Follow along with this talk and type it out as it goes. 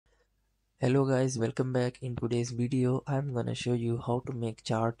Hello guys, welcome back. In today's video I'm gonna show you how to make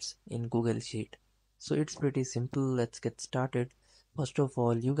charts in Google Sheet. So it's pretty simple. Let's get started. First of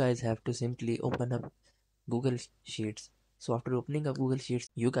all, you guys have to simply open up Google Sheets. So after opening up Google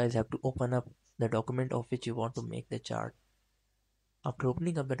Sheets, you guys have to open up the document of which you want to make the chart. After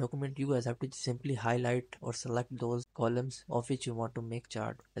opening up the document, you guys have to simply highlight or select those columns of which you want to make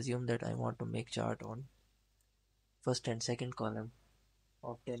chart. Assume that I want to make chart on first and second column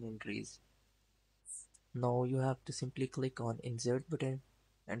of 10 entries. Now you have to simply click on insert button,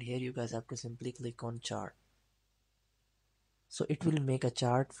 and here you guys have to simply click on chart. So it will make a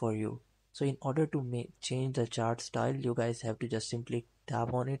chart for you. So in order to change the chart style, you guys have to just simply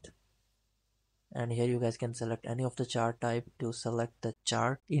tap on it, and here you guys can select any of the chart type to select the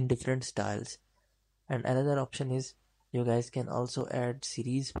chart in different styles. And another option is you guys can also add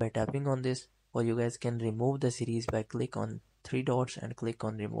series by tapping on this, or you guys can remove the series by click on three dots and click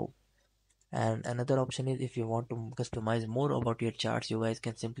on remove. And another option is if you want to customize more about your charts, you guys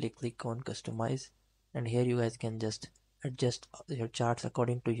can simply click on customize, and here you guys can just adjust your charts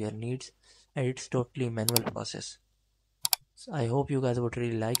according to your needs, and it's totally manual process. So I hope you guys would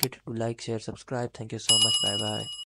really like it. To like, share, subscribe. Thank you so much. Bye bye.